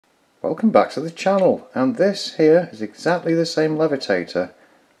Welcome back to the channel, and this here is exactly the same levitator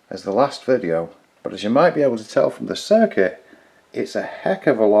as the last video, but as you might be able to tell from the circuit, it's a heck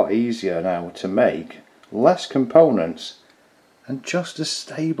of a lot easier now to make, less components and just as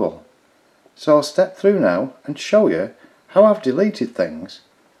stable. So I'll step through now and show you how I've deleted things,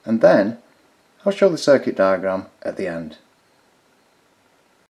 and then I'll show the circuit diagram at the end.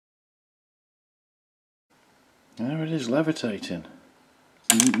 There it is, levitating.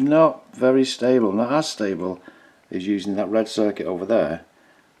 Not very stable, not as stable as using that red circuit over there,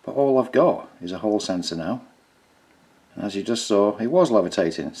 but all I've got is a Hall sensor now, and as you just saw, it was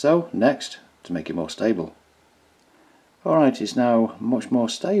levitating. So next, to make it more stable. Alright, it's now much more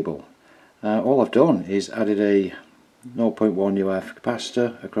stable. All I've done is added a 0.1 UF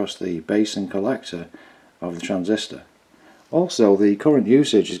capacitor across the base and collector of the transistor. Also, the current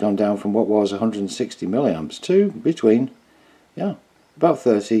usage has gone down from what was 160 milliamps to between, about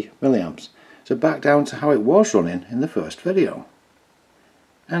 30 milliamps. So back down to how it was running in the first video.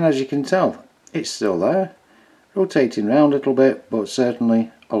 And as you can tell, it's still there, rotating around a little bit, but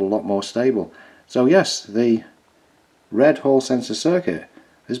certainly a lot more stable. So yes, the red Hall sensor circuit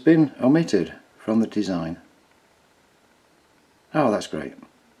has been omitted from the design. Oh, that's great.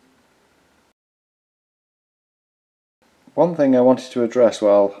 One thing I wanted to address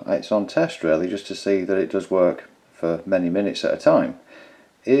while it's on test, really, just to see that it does work for many minutes at a time,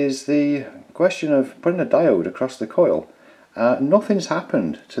 is the question of putting a diode across the coil. Nothing's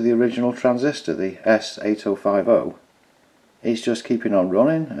happened to the original transistor, the S8050. It's just keeping on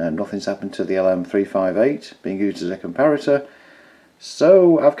running, and nothing's happened to the LM358 being used as a comparator.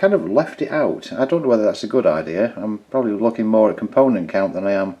 So I've kind of left it out. I don't know whether that's a good idea. I'm probably looking more at component count than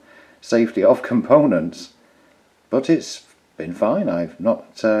I am safety of components. But it's been fine. I've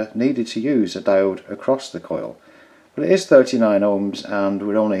not needed to use a diode across the coil. But it is 39 ohms and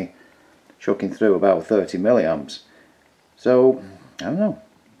we're only chucking through about 30 milliamps. So, I don't know.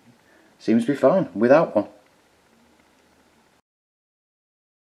 Seems to be fine without one.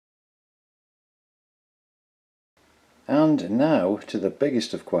 And now to the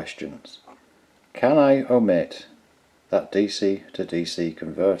biggest of questions. Can I omit that DC to DC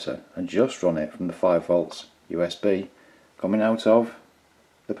converter and just run it from the 5 volts USB coming out of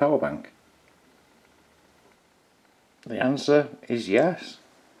the power bank? The answer is yes.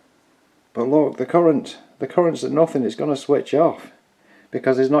 But look, the current's at nothing. It's going to switch off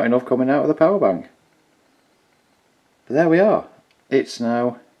because there's not enough coming out of the power bank. But there we are. It's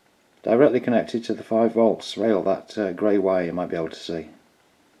now directly connected to the 5 volts rail, that grey wire you might be able to see.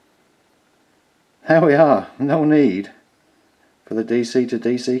 There we are. No need for the DC to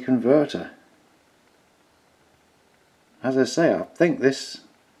DC converter. As I say, I think this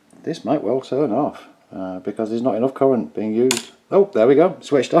might well turn off because there's not enough current being used. Oh, there we go,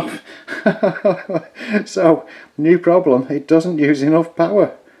 switched off. So, new problem, it doesn't use enough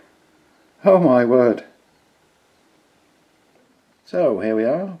power. Oh my word. So here we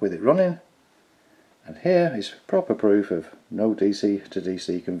are with it running, and here is proper proof of no DC to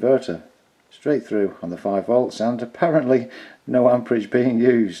DC converter. Straight through on the 5 volts and apparently no amperage being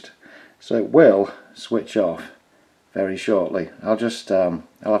used. So it will switch off very shortly. I'll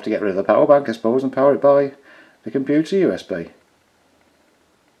have to get rid of the power bank, I suppose, and power it by the computer USB.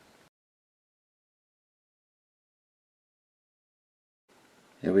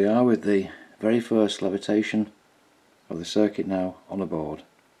 Here we are with the very first levitation of the circuit now on a board.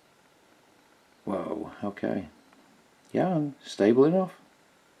 Whoa, okay. Yeah, and stable enough.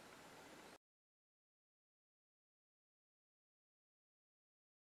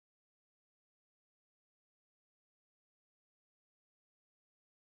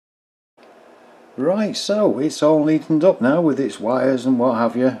 Right, so it's all neatened up now with its wires and what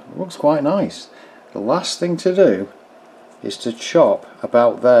have you. It looks quite nice. The last thing to do is to chop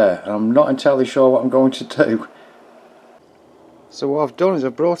about there, and I'm not entirely sure what I'm going to do. So what I've done is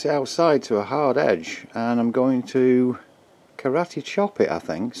I've brought it outside to a hard edge and I'm going to karate chop it, I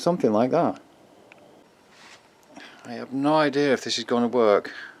think, something like that. I have no idea if this is going to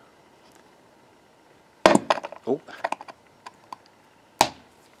work. Oh,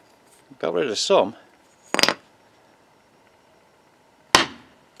 got rid of some.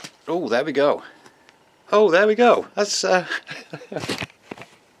 Oh, there we go. Oh, there we go. That's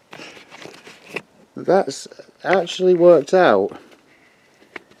that's actually worked out.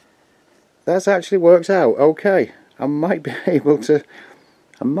 That's actually worked out. Okay, I might be able to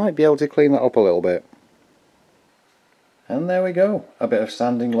clean that up a little bit. And there we go. A bit of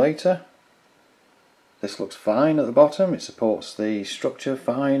sanding later. This looks fine at the bottom. It supports the structure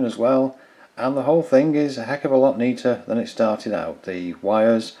fine as well, and the whole thing is a heck of a lot neater than it started out. The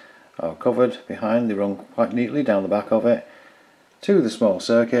wires are covered behind. They run quite neatly down the back of it to the small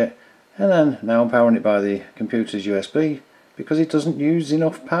circuit, and then now I'm powering it by the computer's USB because it doesn't use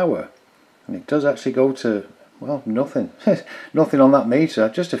enough power, and it does actually go to, well, nothing nothing on that meter,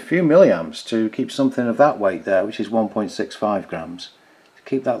 just a few milliamps to keep something of that weight there, which is 1.65 grams, to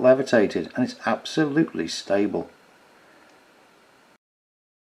keep that levitated, and it's absolutely stable.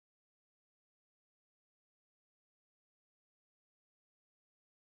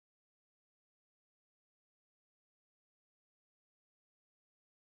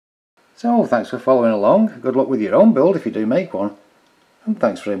 So thanks for following along, good luck with your own build if you do make one, and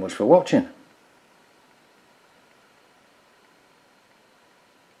thanks very much for watching.